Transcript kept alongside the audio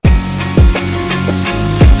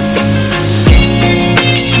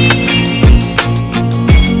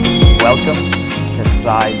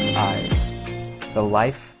Eyes, the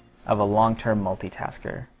life of a long-term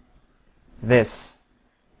multitasker. This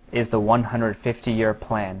is the 150-Year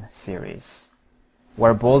Plan series,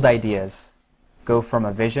 where bold ideas go from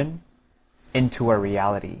a vision into a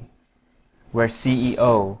reality, where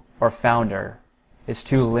CEO or founder is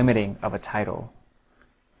too limiting of a title,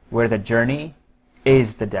 where the journey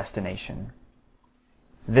is the destination.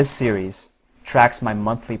 This series tracks my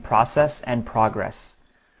monthly process and progress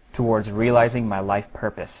towards realizing my life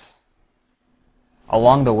purpose.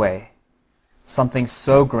 Along the way, something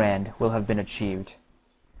so grand will have been achieved.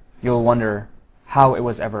 You'll wonder how it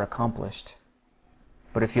was ever accomplished.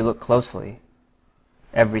 But if you look closely,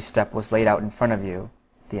 every step was laid out in front of you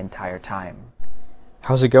the entire time.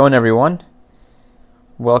 How's it going, everyone?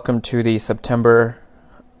 Welcome to the September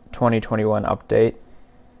 2021 update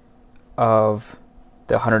of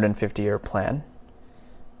the 150-year plan.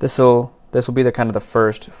 This will be the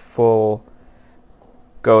first full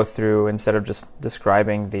go through instead of just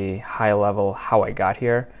describing the high level how I got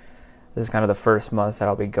here. This is kind of the first month that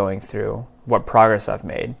I'll be going through what progress I've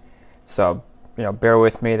made. So, bear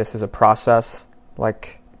with me. This is a process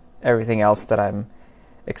like everything else that I'm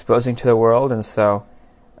exposing to the world. And so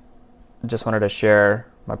I just wanted to share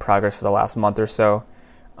my progress for the last month or so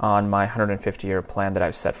on my 150-year plan that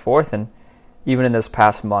I've set forth. And even in this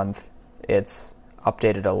past month, it's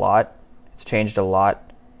updated a lot. It's changed a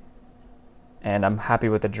lot. And I'm happy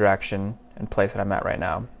with the direction and place that I'm at right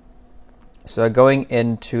now. So going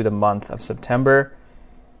into the month of September,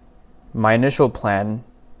 my initial plan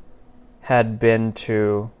had been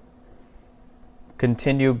to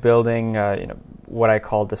continue building what I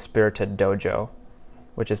call the Spirited Dojo,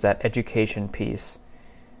 which is that education piece.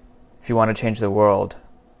 If you want to change the world,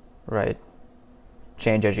 right,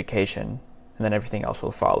 change education, and then everything else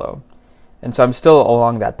will follow. And so I'm still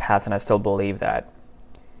along that path, and I still believe that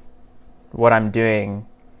what I'm doing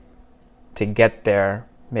to get there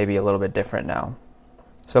may be a little bit different now.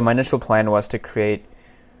 So my initial plan was to create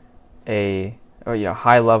a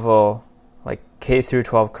high level like K through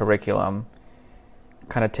 12 curriculum,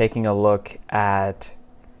 kind of taking a look at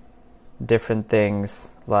different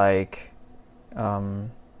things like I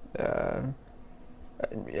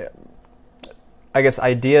guess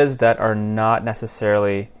ideas that are not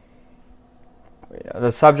necessarily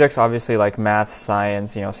the subjects, obviously, like math,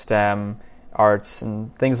 science, STEM, arts,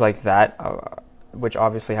 and things like that, which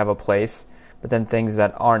obviously have a place, but then things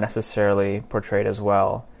that aren't necessarily portrayed as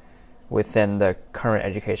well within the current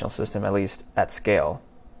educational system, at least at scale.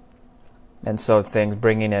 And so things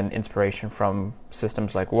bringing in inspiration from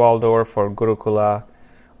systems like Waldorf or Gurukula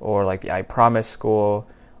or like the I Promise school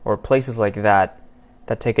or places like that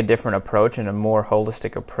take a different approach and a more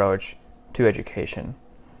holistic approach to education.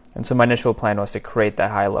 And so my initial plan was to create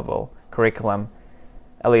that high-level curriculum,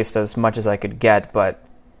 at least as much as I could get, but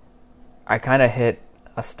I kind of hit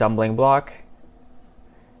a stumbling block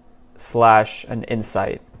 / an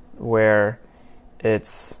insight where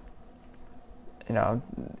it's an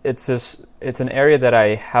area that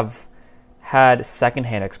I have had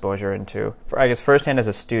secondhand exposure into. Firsthand as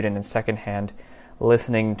a student and secondhand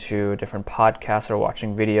listening to different podcasts or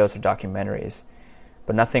watching videos or documentaries,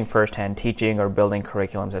 but nothing firsthand teaching or building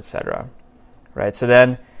curriculums, etc. Right? So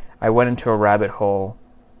then I went into a rabbit hole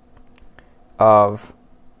of,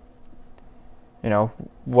 so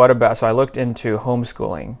I looked into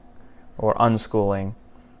homeschooling or unschooling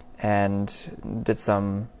and did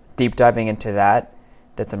some deep diving into that,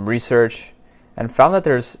 did some research, and found that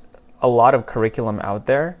there's a lot of curriculum out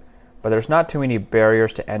there, but there's not too many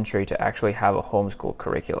barriers to entry to actually have a homeschool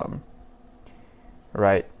curriculum,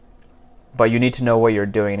 right? But you need to know what you're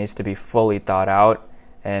doing. It needs to be fully thought out,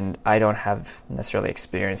 and I don't have necessarily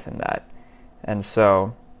experience in that. And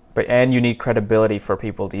so, and you need credibility for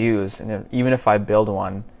people to use. And even if I build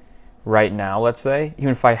one right now, let's say, even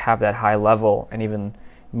if I have that high level and even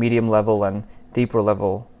medium level and deeper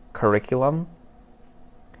level curriculum,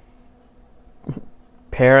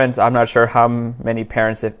 parents, I'm not sure how many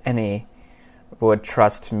parents, if any, would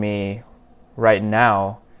trust me right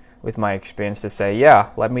now with my experience to say,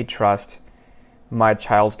 yeah, let me trust my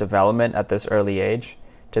child's development at this early age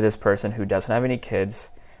to this person who doesn't have any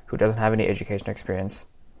kids, who doesn't have any education experience,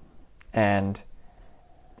 and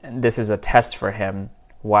this is a test for him,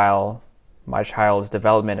 while my child's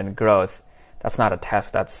development and growth, that's not a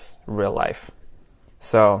test, that's real life.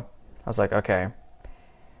 So I was like, okay.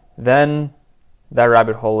 Then that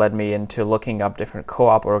rabbit hole led me into looking up different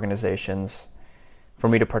co-op organizations for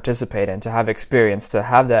me to participate in, to have experience, to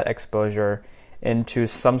have that exposure into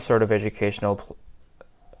some sort of educational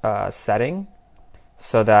setting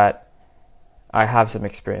so that I have some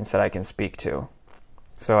experience that I can speak to.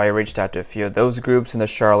 So I reached out to a few of those groups in the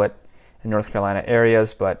Charlotte and North Carolina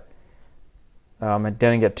areas, but I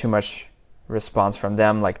didn't get too much response from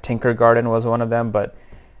them. Like Tinker Garden was one of them, but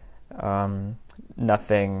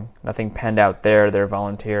nothing panned out there. Their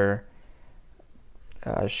volunteer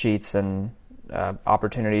sheets and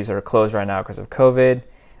opportunities are closed right now because of COVID.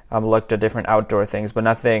 Looked at different outdoor things, but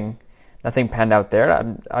nothing panned out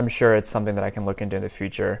there. I'm sure it's something that I can look into in the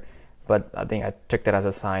future, but I think I took that as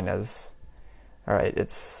a sign as, all right,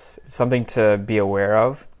 it's something to be aware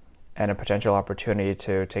of and a potential opportunity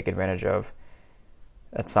to take advantage of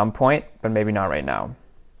at some point, but maybe not right now.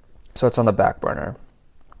 So it's on the back burner,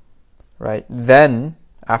 right? Then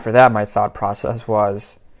after that, my thought process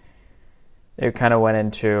was, it kind of went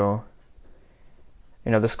into,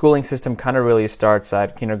 the schooling system kind of really starts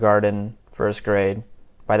at kindergarten, first grade.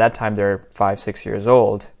 By that time, they're 5, 6 years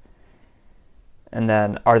old. And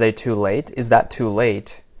then, are they too late? Is that too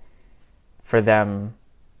late for them,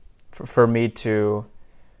 for me to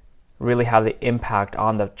really have the impact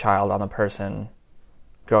on the child, on the person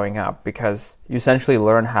growing up? Because you essentially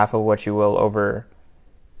learn half of what you will over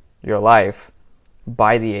your life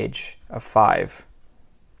by the age of 5.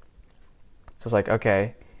 So it's like,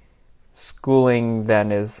 okay, schooling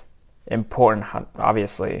then is important.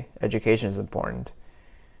 Obviously, education is important,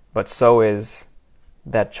 but so is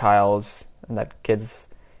that child's and that kid's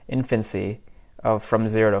infancy of from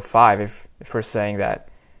 0 to 5. If we're saying that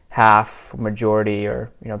half, majority,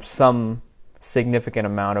 or some significant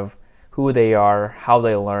amount of who they are, how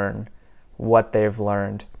they learn, what they've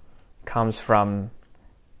learned, comes from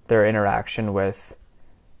their interaction with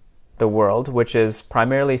the world, which is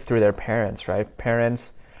primarily through their parents, right?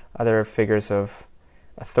 Parents, other figures of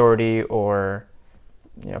authority, or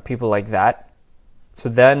people like that. So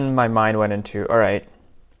then my mind went into, all right,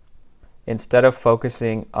 instead of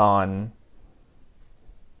focusing on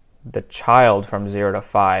the child from 0 to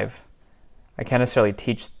 5, I can't necessarily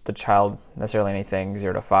teach the child necessarily anything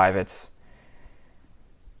 0 to 5.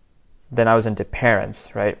 Then I was into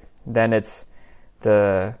parents, right? Then it's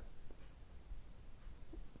the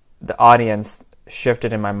audience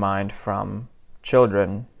shifted in my mind from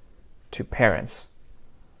children to parents.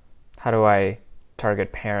 How do I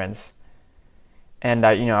target parents? And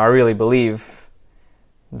I really believe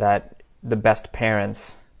that the best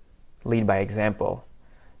parents lead by example.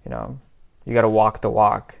 You got to walk the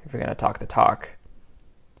walk if you're going to talk the talk.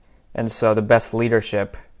 And so the best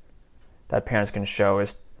leadership that parents can show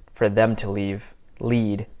is for them to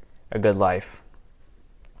lead a good life.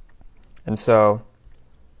 And so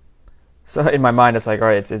in my mind, it's like, all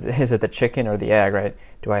right, is it the chicken or the egg, right?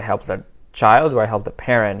 Do I help the child? Do I help the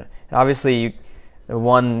parent? And obviously,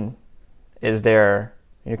 one is there.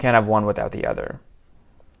 You can't have one without the other.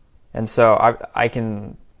 And so I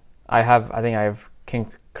can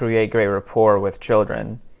create great rapport with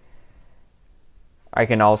children. I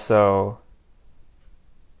think I'm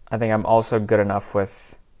also good enough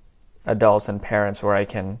with adults and parents where I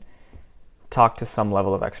can talk to some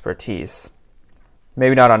level of expertise.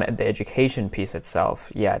 Maybe not on the education piece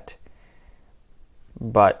itself yet,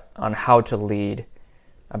 but on how to lead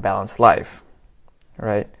a balanced life,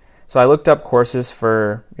 right? So I looked up courses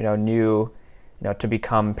for, to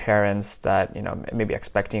become parents that, maybe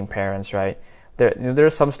expecting parents, right?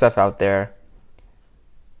 There's some stuff out there,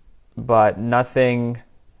 but nothing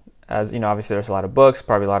as, obviously there's a lot of books,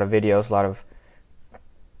 probably a lot of videos, a lot of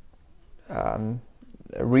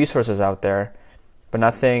resources out there, but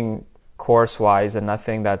nothing course-wise and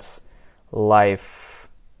nothing that's life,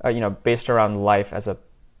 based around life as a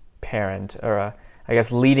parent, or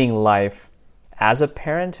leading life as a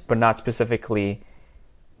parent, but not specifically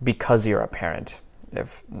because you're a parent,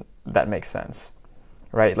 if that makes sense,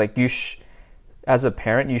 right? Like as a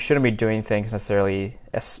parent, you shouldn't be doing things necessarily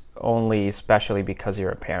only especially because you're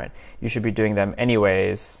a parent. You should be doing them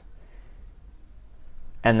anyways,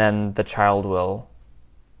 and then the child will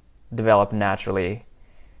develop naturally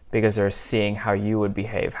because they're seeing how you would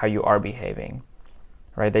behave, how you are behaving,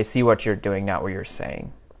 right? They see what you're doing, not what you're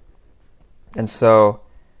saying. And so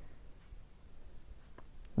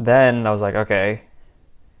then I was like, okay,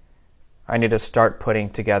 I need to start putting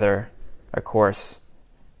together a course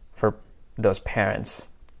for those parents.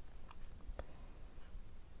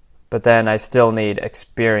 But then I still need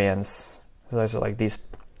experience. So like these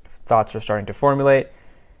thoughts are starting to formulate,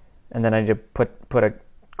 and then I need to put a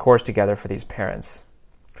course together for these parents,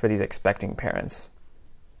 for these expecting parents.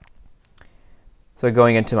 So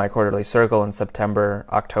going into my quarterly circle in September,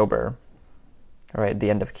 October, right, the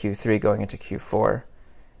end of Q3 going into Q4,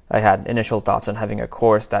 I had initial thoughts on having a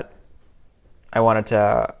course that I wanted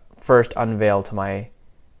to first unveil to my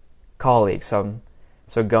colleagues. So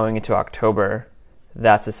going into October,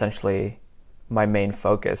 that's essentially my main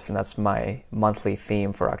focus, and that's my monthly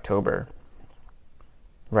theme for October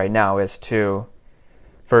right now, is to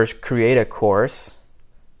first create a course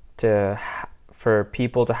for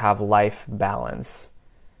people to have life balance,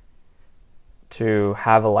 to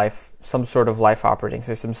have some sort of life operating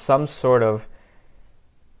system, some sort of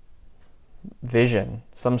vision,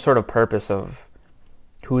 some sort of purpose of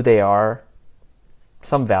who they are,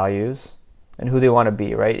 some values, and who they want to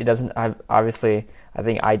be, right? It doesn't, obviously, I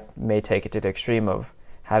think I may take it to the extreme of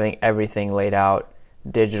having everything laid out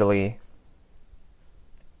digitally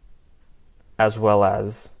as well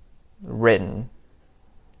as written.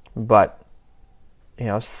 But,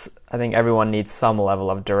 I think everyone needs some level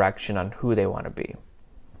of direction on who they want to be.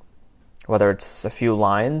 Whether it's a few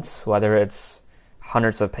lines, whether it's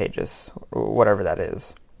hundreds of pages, whatever that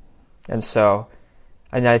is.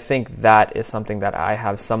 And I think that is something that I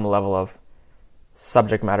have some level of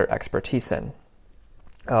subject matter expertise in,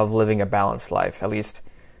 of living a balanced life. At least,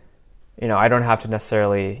 I don't have to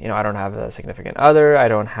necessarily, I don't have a significant other, I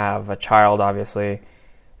don't have a child, obviously,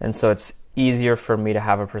 and so it's easier for me to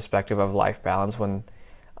have a perspective of life balance when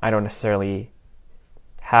I don't necessarily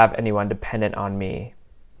have anyone dependent on me,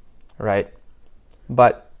 right?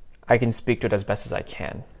 But I can speak to it as best as I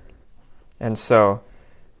can. And so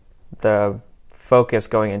the focus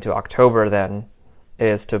going into October then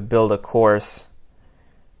is to build a course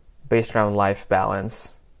based around life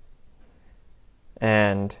balance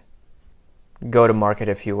and go to market,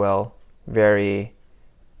 if you will, very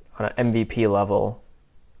on an MVP level.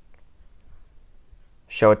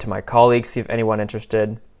 Show it to my colleagues, see if anyone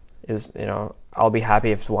interested is, I'll be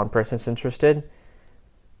happy if one person's interested.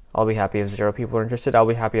 I'll be happy if 0 people are interested. I'll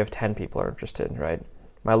be happy if 10 people are interested, right?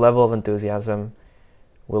 My level of enthusiasm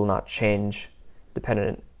will not change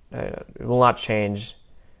it will not change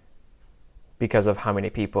because of how many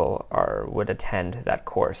people would attend that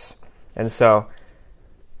course. And so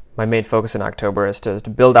my main focus in October is to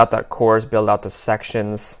build out that course, build out the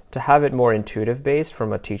sections, to have it more intuitive based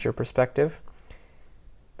from a teacher perspective,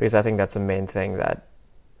 because I think that's the main thing that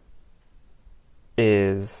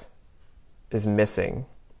is missing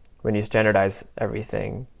when you standardize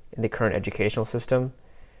everything in the current educational system.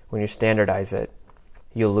 When you standardize it,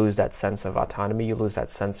 you lose that sense of autonomy, you lose that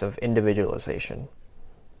sense of individualization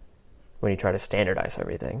when you try to standardize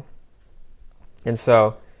everything. And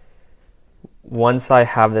so once I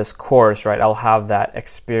have this course, right, I'll have that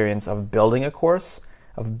experience of building a course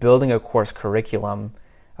curriculum,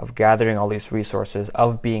 of gathering all these resources,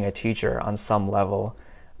 of being a teacher on some level,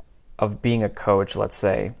 of being a coach, let's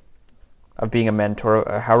say, of being a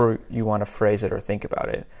mentor, however you want to phrase it or think about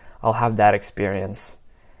it. I'll have that experience.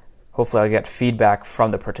 Hopefully I'll get feedback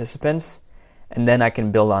from the participants, and then I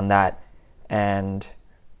can build on that and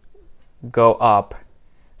go up.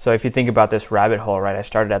 So if you think about this rabbit hole, right, I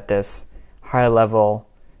started at this high level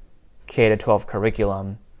K-12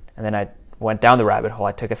 curriculum, and then I went down the rabbit hole.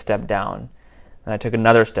 I took a step down, and I took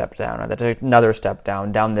another step down, and I took another step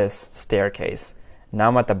down this staircase. Now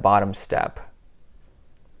I'm at the bottom step.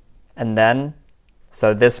 And then,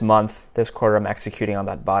 so this quarter, I'm executing on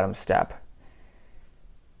that bottom step.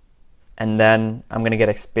 And then I'm going to get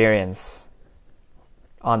experience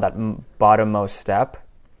on that bottommost step,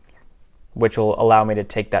 which will allow me to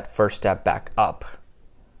take that first step back up.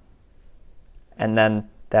 And then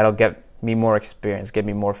that'll get me more experience, give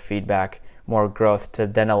me more feedback, more growth, to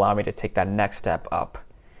then allow me to take that next step up.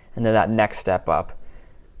 And then that next step up.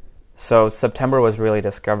 So September was really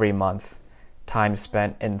discovery month, time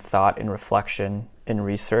spent in thought, in reflection, in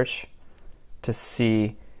research,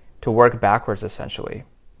 to work backwards essentially.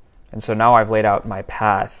 And so now I've laid out my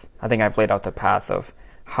path. I think I've laid out the path of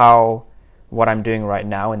how what I'm doing right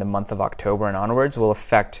now in the month of October and onwards will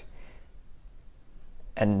affect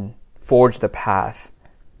and forge the path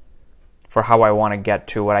for how I want to get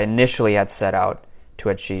to what I initially had set out to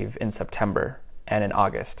achieve in September and in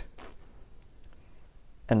August.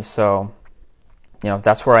 And so,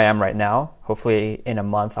 that's where I am right now. Hopefully in a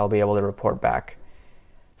month I'll be able to report back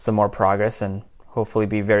some more progress and hopefully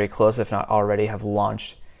be very close, if not already have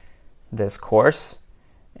launched this course,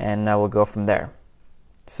 and I will go from there.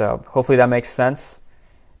 So hopefully that makes sense.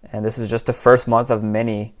 And this is just the first month of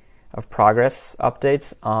many of progress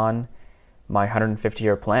updates on my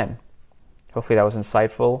 150-year plan. Hopefully that was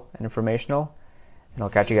insightful and informational, and I'll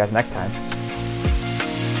catch you guys next time.